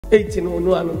18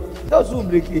 no ano that's who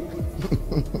break it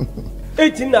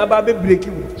 18 na ba be break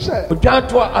you odwa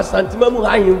to asantima mu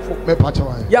ahemfo me pacha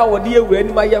wa ya wode ewura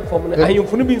ni ma ye fom na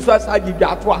ahemfo no bi nso asaji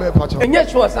dwa to enye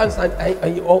so sansan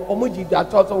omoji dwa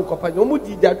to so kopa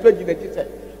omoji dwa to gi na tise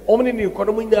omni ni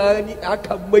kono mu nya ni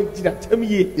aka magina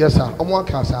tamye yes sir omo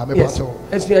aka sa me pacha wa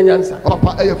esu anyansa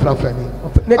papa eye frafani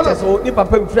ne teso ni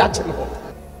papa mfira che no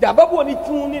da babo ni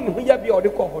tun ni no ya bia ode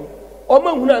ko ho omo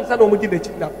hunu ansa na omoji na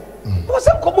chi na o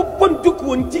se komo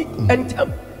ponduku nti entem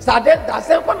Sade da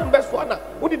sen kwa mbe so na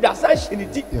wodi da san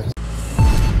shiniti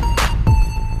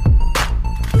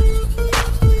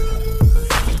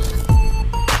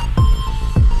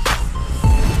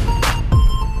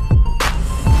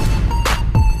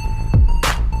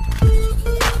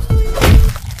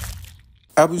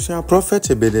Abusia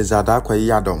prophet Ebenezer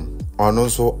WAGYIMIE ono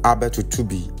so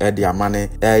abetutubi e de amane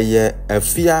eye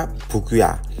Afia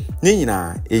Pokuah ni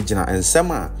nyina ejina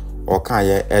ensema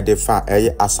okaye edefa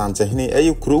eye asantehene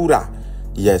eye kurowura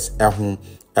yes ehun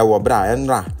ewo bra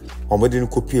enra omodin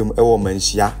kopiem ewo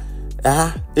manhyia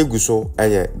eguso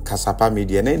eye kasapa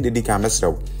media na ndidi ka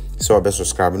mesrew so obe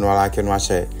subscribe no like no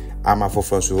ahye ama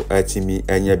fofo so atimi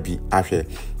enya bi ahwe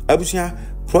abusia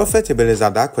prophet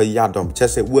Ebenezer WAGYIMIE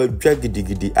chese wadwa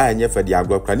gidigidi anya fadi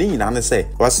agwakra ni nyina ne se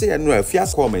wase eno Afia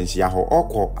ko manhyia ho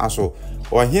okọ aso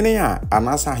ohene a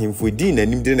anasa hemfo di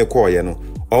nanim de ne koye no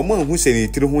omo hu se ni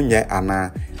tiri hu nye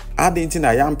ana adenti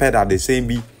na yampeda de same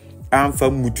bi amfa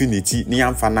mutu neti ni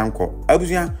amfa nanko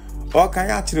abusia o kan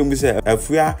ya kire mu se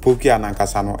Afia Pokuah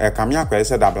nankasa no e kam ya kwa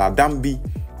se WANODAM bi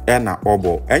e na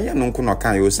obo enye no nko no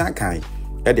kan yo san kan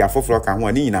e de afoforo kan ho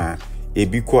ani nyina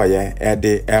ebi koye e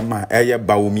de ema eye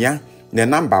bawumia ne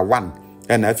number 1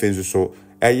 e na afenzu so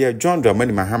eye John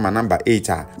Dramani Mahama number 8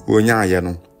 a onya ye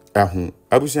no ehu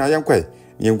abusia yenkwe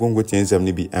yengongo tiensem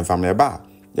ni bi enfamle ba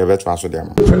I receive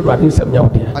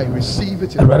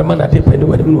it. And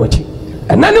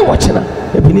then watching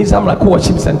Ebenezer like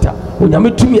worship center. When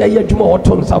you to me, I hear Juma or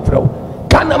Tom Safro.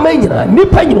 Can a man,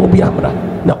 Nipan will be Amra.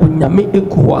 Now, when you make a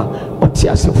coa or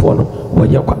Tiasifono, where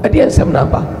you're at the end, some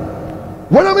number.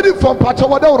 When I'm in from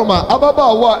Pachawadorma,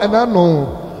 Ababa, and I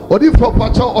know, or if for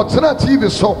Pacha or Tana TV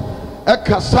so, a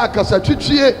Kasaka,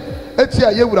 Sachichi,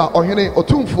 Etia Yura, or Hene, or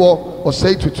Tumfo, or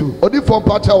say to two, or if from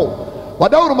Pacha.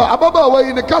 Wadauruma ababa wa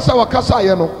in the kasa wa kasa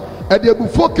yeno e de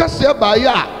bufo kase ba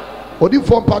ya odi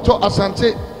fom pato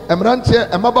asante emrante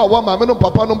emaba wa ma me no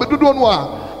papa no bedodo no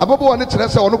a ababa wa ne kire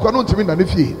se ono kwa no ntimi na ne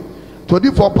fie to odi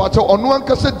fom pato ono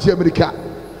ankasa di America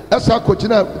esa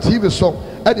kogina TV so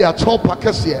e de acho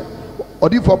pakase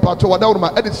odi fom pato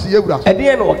wadauruma e de sie ewura e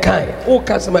de no kan o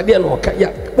kasama de no kan ya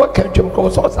wa kan twem ko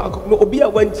so sa no obi a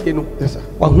wantie no yes sir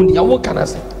wa hu ya wo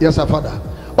kanase yes sir father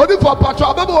odi fom pato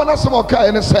ababa wa na sem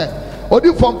kan ne se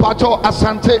odi from pacho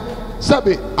asante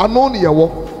sabe anoni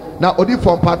yewo na odi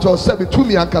from pacho sabe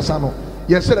tumi ankasa no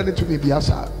yense na tumi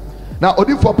biasa na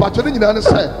odi from pacho ni nyina ne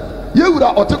say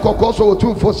yewura ote kokko so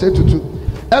otumfo say tutu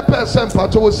epesem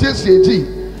pacho wo siesie ji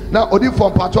na odi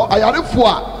from pacho ayarefo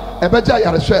a ebeja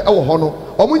ayarehwe e wo ho no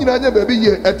omo nyina nya ba bi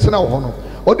ye etena wo ho no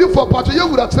odi from pacho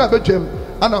yewura tena bedwem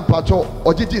ana pacho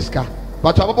ogigiska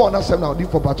pacho ababa ona sem na odi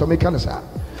from pacho meka ne sa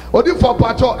odi from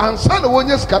pacho ansa na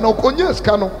wonye ska no konye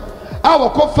ska no awo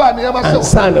kofa ne yama se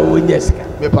sana wonyeska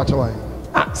me pacho wa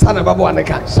sana babo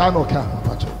aneka sana oka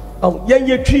pacho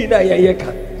yenye twi na ye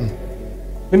ka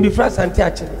mbi frasa anti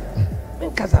ache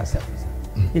men kaza se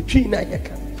ye twi na ye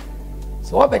ka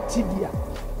so obeti bia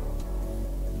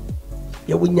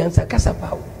ye wonyansa kasa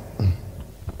bawo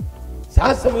sa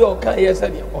asem yo ka ye se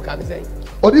ne o ka ne se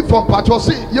odi from pacho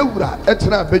se yewura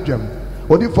etena bedwam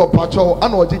odi from pacho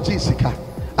ana ogigi sika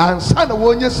ansa na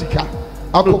wonye sika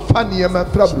akofa niema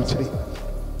fra bruchiri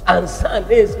ansa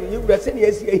is you rese ne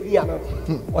esi ehia no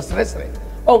osresre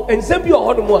oh ensem bi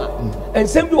ohon mu a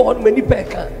ensem bi ohon mani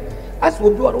peka as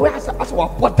obi on we as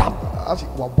wabodam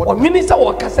o minister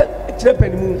wo kasa kire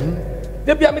panimu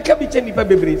de bia me ka bi che nipa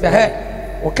bebre se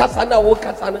he wo kasa na wo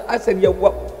kasa na asem ye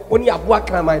wo oni abo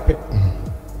akra my pe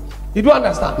you do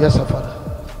understand yes sir father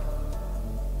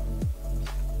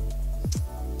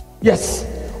yes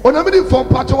onamidi from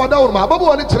pacho wadauruma ababo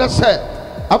woni kire se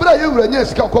abra yewura nya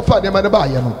sika kofa de ma ne ba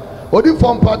ye no odi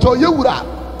from pacho yewura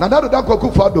na dado da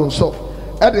kokufa don so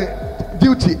e de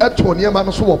duty eto niema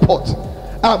no so wo port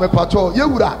a me pacho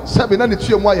yewura sebe na ne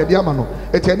tuemu aye de ama no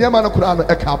ete niema no kura no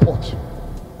e ka port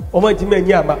o man ti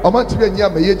manya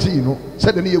ama ye ji no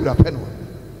se de ne yewura pe no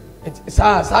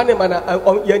sa ne mana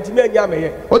ye ti manya ama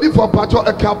ye odi from pacho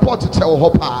e ka port che wo ho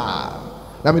pa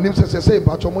na menim se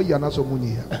pacho mo ya na so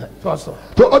munyi ya so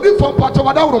to odi from pacho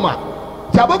wadauruma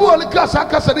Tababu wali kasa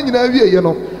kasa ni nyina wie ye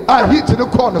no a hit ne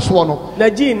call no so no na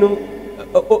ji no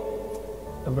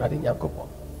brother Nyankopon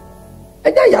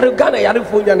Enya yare Ghana yare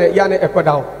fo nya ne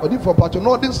ekoda ho. Odi for patch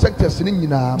northern sectors ni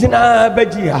nyina. Jina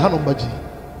baji ha.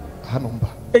 Hanomba.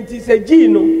 Enti se ji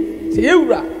no, se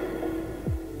yewura.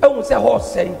 Ehun se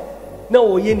horse na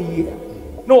wo ye ni ye.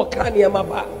 Na wo ka ne ma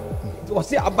ba. O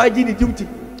se abaji ni duty.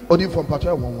 Odi for patch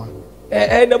wonwa.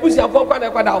 Na busi afọ kwa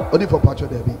na ekoda ho. Odi for patch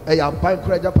there bi. Ya ampan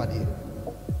kura japade.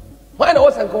 Why na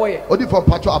wo san ko ye? Odi for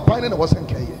patch ampan na wo san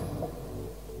kai ye.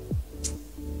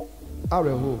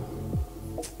 Areho.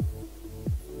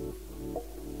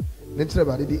 Netre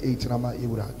ba de 8 na ma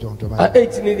yewura John to ba.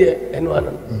 8 ni de eno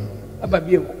anan.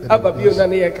 Ababio na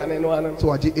ne ye kan eno anan. So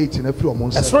waje 8 na free o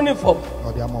monse. Esroni form.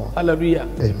 O de amawo. Hallelujah.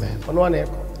 Amen. Ono na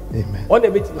eko. Amen.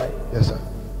 One bit my. Yes sir.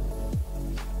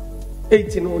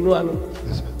 8 no no anan.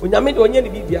 Yes sir. Onyame de onye ne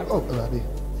bibia. Oh Alade.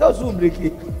 So break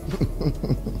it.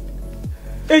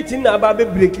 18 na ba be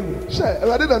break you. Sure,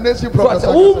 Alade na nesi prophet.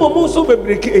 So wo mo so be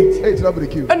break 8. 8 na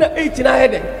break you. And 18 na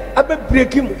head abe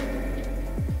break you.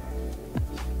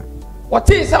 What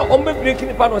is our own breaking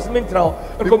the panels mental?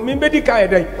 Because me medical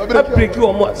day, I break you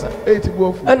on once. 8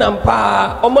 buofu. And I'm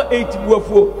pa almost 8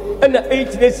 buofu, and the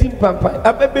 8 nation pampa.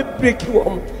 I be break you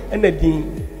on and the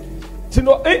dean. To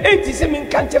know 87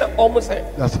 can't almost say.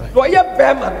 That's right. Lawyer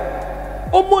Bearman.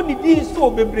 Almost the dean so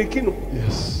be breaking.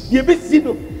 Yes. You be seen,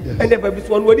 and the baby's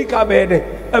one where he come in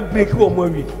and break you on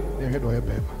movie. They had lawyer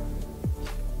Bearman.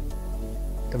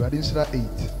 Everybody is 8.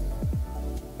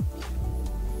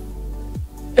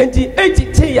 And the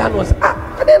 80 was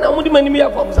and then I'm only money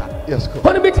from that. Yes, go.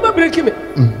 When I make my break him,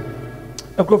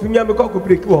 a coffee me, I'm a cock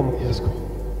break home. Yes, go.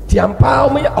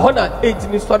 Tiampa, me honor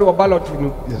 18 is sort of a ballot.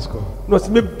 Yes, go. No,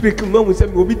 me break him when we say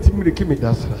we'll be team break him.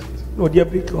 That's right. No, dear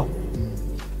break home.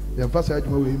 The first I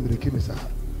do him break him, sir.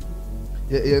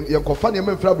 You're confining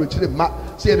him for the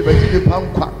ma, see the baby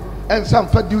pound and some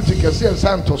fat duty can see and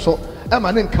Santos, so I'm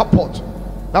an in capot.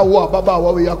 Now, what Baba,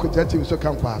 what we are contenting so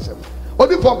come pass him.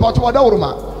 Odi from Pato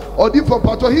Adauruma, Odi from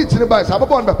Pato Heat in the Bice,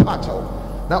 Ababo and the Pato.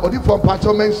 Now, Odi from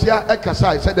Pato Mensia,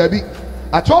 Ekasai, said there be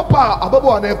a chopa,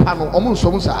 Ababo and a panel,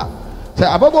 Omusomusa. Say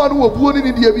Ababo and who were born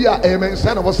in the Avia, Amen,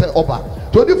 son of us, Oba.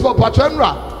 To Odi from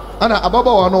Patrenra, and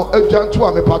Ababo, no, Eljan to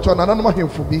a patron, and I'm him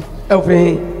for me.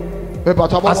 Elfie,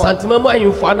 a sentiment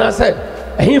you for an said.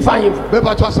 He find him for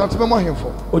Bepato Santimamo him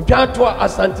for Ojato a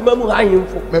sentiment I him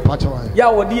for Mepato. Ya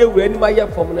or dear when my year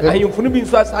from and you for being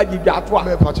so as I did that one.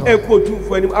 Echo two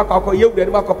for him, Akako, you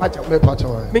and Marco Pacho.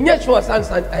 Mepato. Menyesho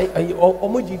Sans and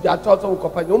Omuji that also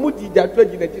company, Omuji that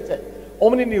 20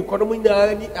 only in the economy,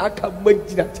 I can make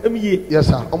that me. Yes,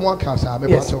 sir. Omo Casa,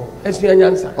 Mepato. As your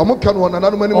answer. Omo one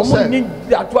another man said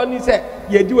that one is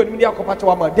said, you do and Miniaco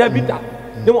Pacho, there be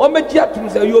that. The moment you have to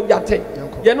say you have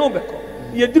that. You know,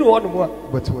 you do one more.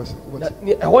 But was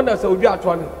I wonder so you are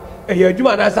trying. You do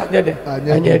an answer.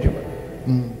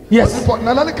 Yes, for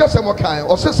Nananica Samokai,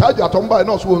 or says I got on by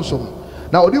no swoon.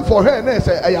 Now, do for her, and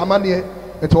say, I am money,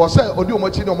 and to say, or do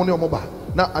much in the money mobile.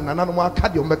 Now, an animal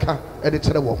cardio mecha, and it's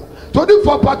a woman. To do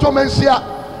for Pacho Mensia,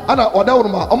 and or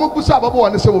Dauma, Omokusabo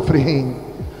and the civil free him.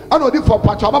 I know do for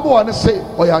Pacho Babo and say,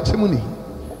 or your timony.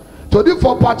 To do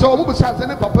for Pacho, Omusa,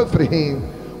 and a papa free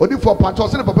him, or do for Pacho,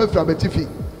 and a papa from a tiffy.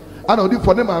 I know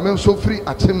for them, I'm so free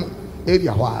at him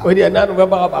area. When they are not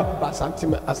about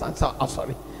something as answer,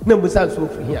 sorry. No, so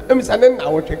free here. I'm saying, I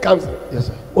want to counsel. Yes,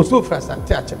 sir. Also, for us and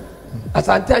touch him. As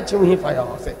I touch him, if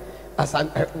I say, as I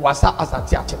was as I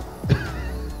touch him.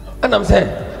 And I'm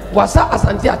saying, was as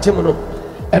I touch him.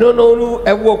 I don't know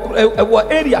a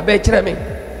work area, better me.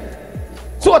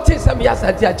 So, I tell some yes,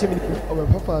 I touch him.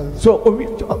 So,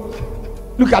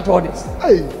 look at all this.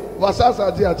 Hey, was as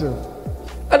I touch him.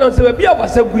 And on the beer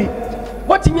was a week.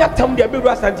 What in your tongue, the baby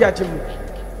was and touching me?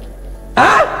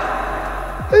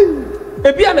 Ah?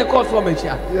 A beer and a cost for me,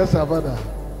 yes, Havana.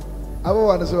 I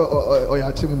want to say, or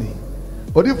your chimney.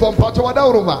 Or you from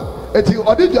Patoadauruma, and you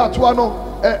did your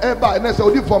tuano, by Ness,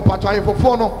 or you from Pato for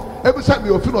Fono, every time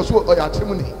you finish or your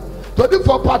chimney. To do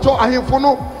for Pato, I have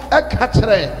Fono, a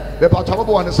catcher, the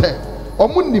Patabo and say, or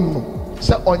Mundim,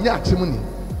 say on your chimney.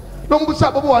 No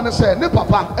Musabo and say, ne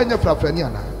papa, and your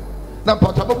frafreniana. Na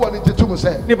papa bo woni tetum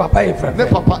se ne papa e fra ne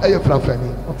papa e fra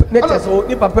frani ne teso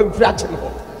ne papa mfra chem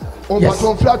ho o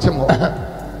papa mfra chem ho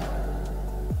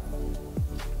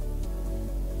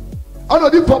ana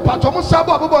di for papa mo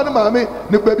sabo ababo ne maame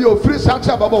ne baabi o free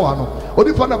sacha ababo wa no o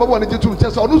di for na ababo ne tetum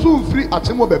che se onu so free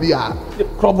atem mo baabi a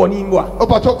kroboni mo a o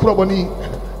papa kroboni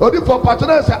o di for papa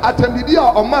na se atembidi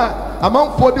a o ma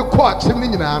amanfo di ko atem ni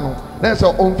nyina no na se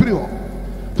on free ho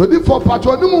to di for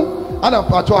papa ni mu ana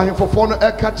pato ahemfofo no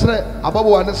eka kire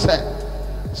ababo ne se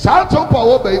saa topa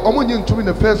wo bai omonye ntumi in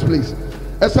the first place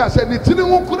esa se ne tini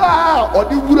ho kura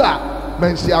odi wura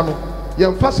mansia no ye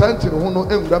mfa sante ho no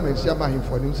enwura mansia ma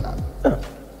ahemfo nim sa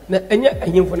na enye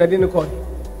ahimfo na de ne kɔ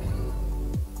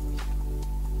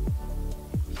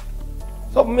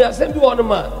so me asem bi won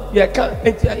ma ye ka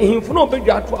enti ahimfo no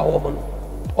bedwa ato awo mo no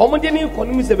omo de ne kɔ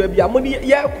no mi se ba bia mo de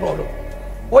ye kro no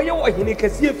oye wo hene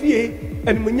kase fie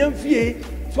animunyam fie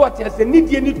so atiase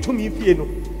nidie ni tumi fie no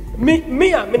me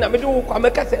na me de wo kwa me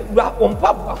ka se wa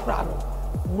ompa bo akra no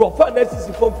wo fa na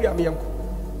sisi fo fie am yanko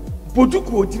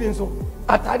boduku otiri nso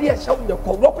atare ya shawo ne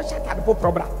kɔ wo ko shatade fo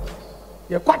problem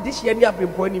ye kwa dihye ni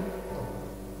abempo anim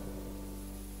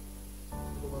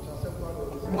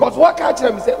because what catch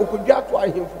them say okudwa to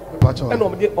ahemfo and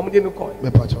omde no call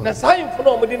na sayemfo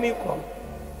na omde ni kɔ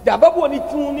da babo ni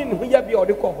tun ni no ya bia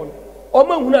ode kɔ ho no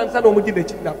oma hunu ansa na omde na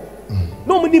china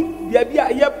no omni bia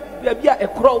bia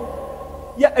ekro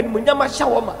ya animunyama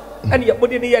shawo ma and ya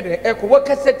bode ni ye de ekɔ wo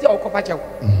kaseti a okɔpa kyɛw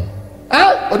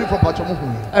odi for pacho mo hu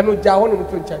anu ja ho no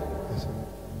to nkyɛn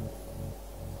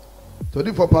to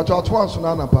di for pacho at once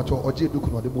na pacho oje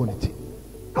duku no de boniti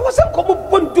I was saying, come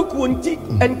on, duku nti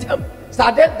entem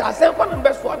sade da sen kwa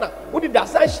nbe so na wodi da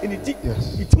san hyeniti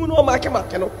itimu no ma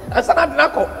make no ansa na de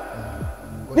nakɔ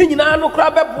ni nyina no kra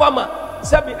bɛboa ma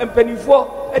sabi empanifo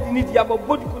adi ni dia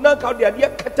boduku na ka de ade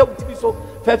kata utibi so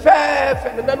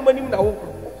fefefe na nanu manim na wo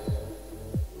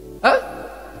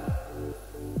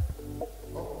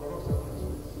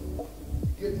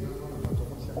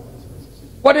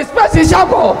what is special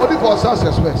shabo what for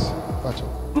success space pacho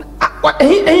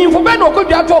he for be no ko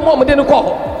dua to mo de no kɔ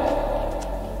ho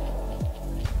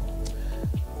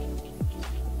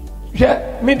je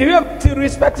me dey to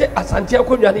respect asante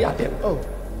akonnwa ne yade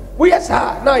we yes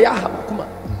na ya ha makuma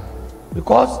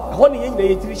because ahoni yen na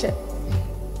yetiri hye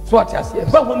so atiase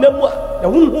ba hunamu a na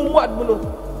hunhum mu admu no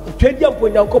twedi ampo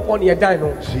nyankopon ne yedan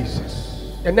no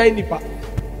Jesus the nine nipa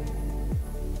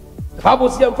the Bible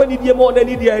says amfa ni die mo na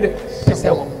ni die de se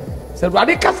wo se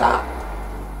ruade kasa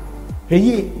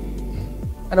heyi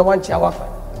ana wanchi awafa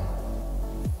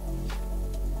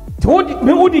todi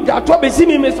me odi da to besi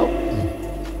mi so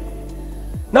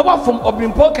na wafom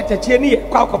obrimpo katachie ni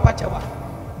kwa akopa chewa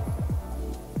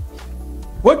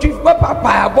what if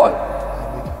papa boy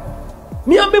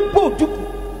me am po tuku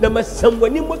na masam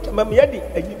wani mo kama me yadi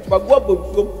ayi twago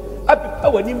abonsom apipa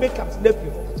wani makeup na fi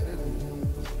ho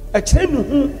a kire nu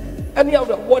hu ani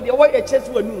awda wo de wo ye chese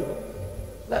wani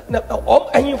na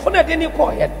ahimfo na de ni ko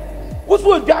he woso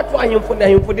odwa to ahimfo na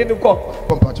ahimfo de ni ko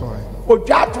pacho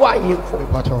odwa to ahimfo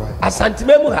pacho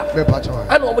asantime mu ha pacho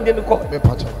ana wo de ni ko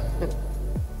pacho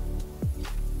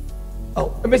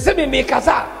me se me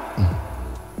kasa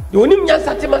de wonim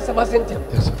nyansa tema sama sentem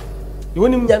yes sir de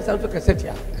wonim nyansa to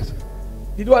kasetia yes sir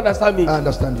did you understand me? I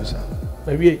understand you sir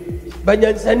mawie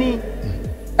banyansani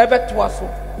ebeto aso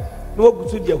no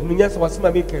ogusu dia hunu nyansa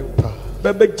wasema me kan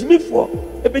baba jimifo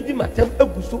ebedi matam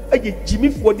agusu aye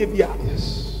jimifo de bia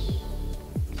yes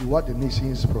you are the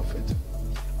nation's prophet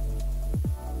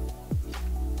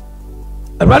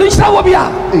abani shawo bia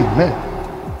amen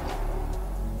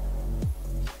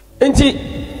enti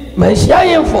Manhyia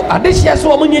yemfo adehia so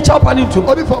omo nye chawpa ni tum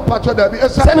odi for pacho da bi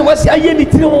esa sene wasi aye ni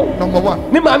tiri ho number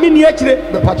 1 ni maami ni akire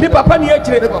ni papa ni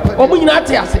akire omo nyina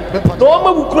ate ase na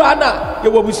omo bukura na ye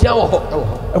wobusia wo ho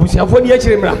abusiafo ni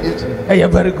akire mra eh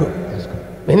very good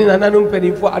meni nana no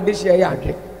mpedifo adehia ya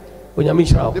adwe onyame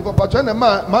hyirawo de for pacho na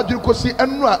ma dwiri kosi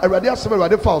enu a awurade asem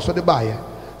awurade fa so de baaye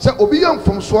se obi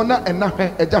yemfom so na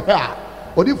enahwe eja hwe a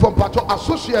odi for pacho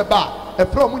associate ba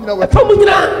efra omo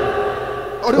nyina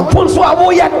Ponso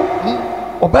awoya no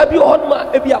oba bi ohonma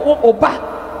ebia oba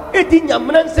edi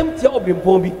nyamna nsem tia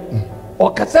obimpon bi o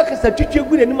kasa twetwe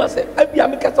gu nanim ase ebia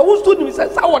me kasa wo sto nim se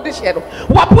sa wo de hye no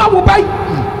waboa wo bai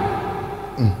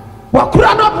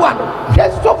wakura no aboa no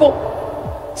hwesofo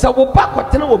sa wo ba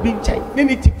kwatena wo bi nkyɛn ne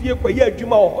ne tifie kwa ye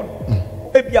adwuma wo ho no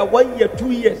ebia 1 year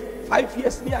 2 years 5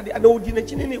 years ni ade ana odi na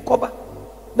chine ne koba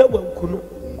na wanku no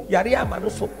yare ama no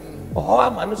so oho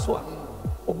ama no so a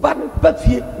oba no ba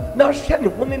fie na hwɛ ne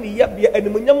ho ne ne yabia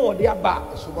animunyam wo de aba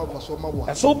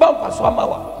so ba so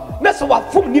amawa na so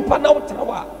wafom nipa na wotena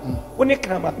wa wo ne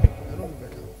krama pe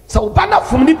so ba na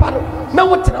fom nipa no na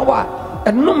wotena wa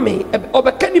enome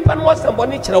obeka nipa no wasambo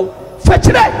ne kyerɛw fa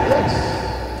kyerɛ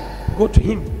go to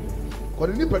him ko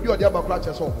ne nipa bi ode aba kula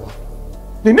kyerɛ so oboa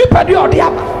ne nipa bi ode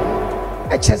aba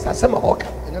e kyerɛ asɛm a ɔka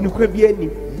ne kura bi ani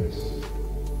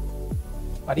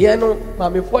adeɛ no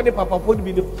maamefo ne papafo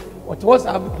bi no ɔte wɔ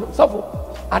saa sɔfo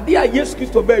adeɛ a Yesu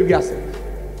Kristo bɛɛ wiase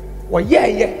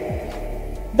wɔyɛɛyɛ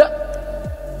na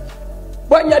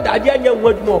wɔnyɛ dadeɛ anyɛ ho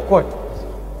adwuma ɔkɔe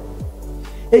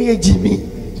ɛyɛ gyimi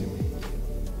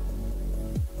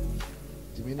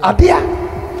adeɛ a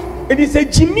ɛde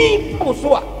sɛ gyimi wo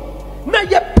so a na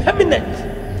yɛ permanent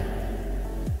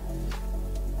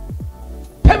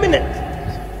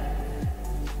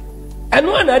and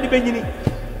one at the beginning.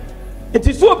 It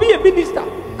is so be a minister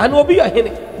and will be a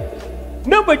henny.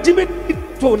 Number Jimmy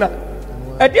Tona.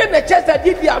 I did the chest I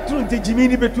did the afternoon to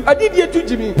Jimmy, but I did here to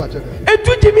Jimmy. And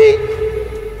to Jimmy,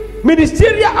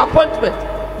 ministerial appointment.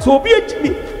 So be a Jimmy.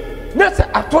 That's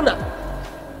a tona.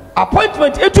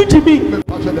 Appointment to Jimmy.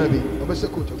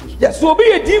 Yes, so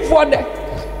be a deep one there.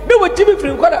 Me with Jimmy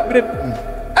from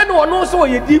Quadra. And one also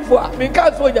a deep for me,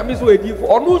 can't so you miss a deep for,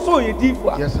 or no so a deep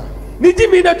for. Yes, sir. Need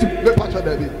Jimmy not to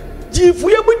Jimmy,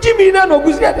 we are Jimmy no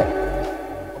good.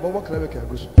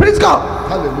 Praise God.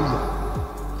 Hallelujah.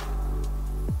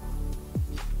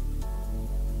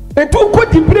 And to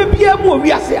quote the premier more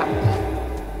we are saying.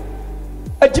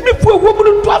 A Jimmy for a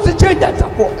woman to us a change that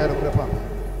support.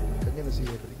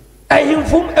 I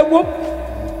inform a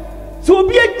woman. So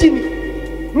be a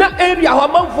Jimmy. Na area how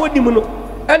man for the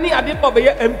mono. Any other papa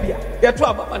ya MP. Ya tu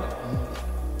ababa.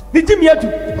 Ni Jimmy ya tu.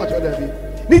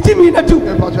 Ni Jimmy na tu.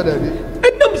 And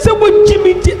them say what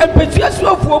Jimmy and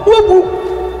persuasion for Bobu.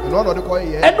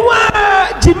 And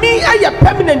why Jimmy are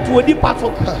permanent to any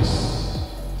person.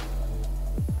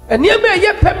 And you may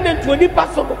be permanent to any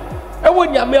person. And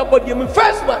when you are about the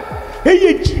first one,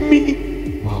 hey Jimmy.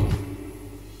 Wow.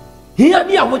 He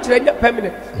and you which are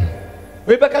permanent.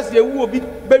 Rebecca say who will be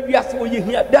very as for you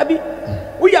here, Debbie.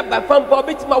 We are by fan for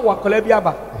bit my work,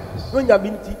 Colabiaba. When you are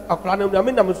minty, a plan of the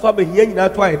men I'm sober here in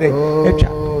that way.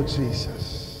 Oh,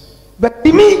 Jesus. But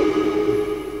Jimmy,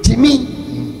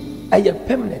 I am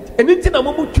permanent. And it's in a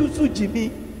moment to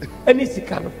Jimmy, and it's a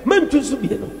kind of man to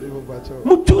Subiano.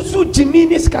 Mutusu Jimmy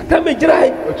Niska,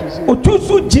 Tamajrai,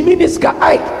 Otusu Jimmy Niska,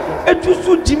 I,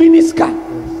 Etusu Jimmy Niska.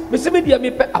 Miss Media me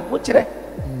a butcher,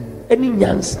 any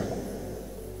Yansa.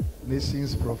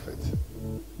 Nation's prophet.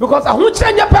 Because I won't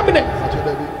change your permanent.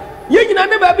 You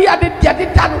never be at the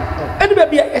tunnel, and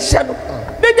maybe a shadow.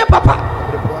 Then your papa.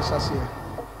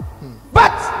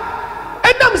 But,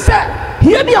 and I'm saying,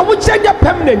 here I will change your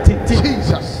permanent.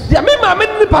 Jesus. The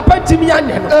Mamma Papa Timmy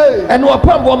and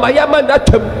Opambour, my yaman that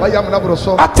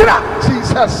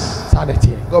Jesus.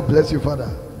 Sanity. God bless you, Father.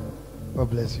 God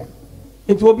bless you.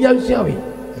 It will be a showing.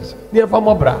 Near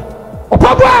Famobra.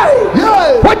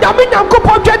 Opambour! What I mean, Uncle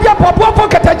Podia Papa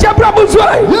Pocket a Jabramus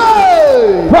way.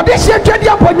 What is your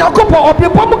Jadia Ponacopo or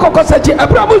Pomoco such a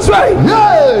Bramus way?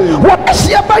 What is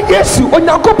your by Yesu when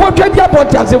Uncle Podia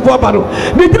Potas in Wabodam?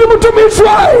 The dream to me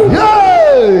sway.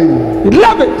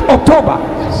 11th October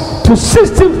to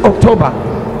 16th October.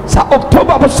 So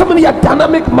October was so many a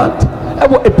dynamic month. I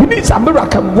will a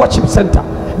American worship center.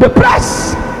 The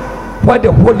place where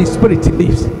the Holy Spirit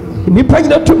lives. In the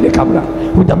pregnant to the camera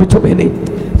with the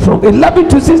from 11th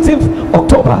to 16th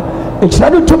October. And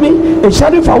shadow to me, and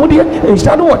shadow found here, and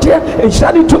shadow what here, and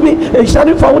shadow to me, and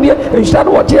shadow found here, and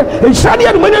shadow what here, and shadow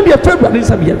and when I'm your February is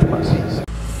a year to us.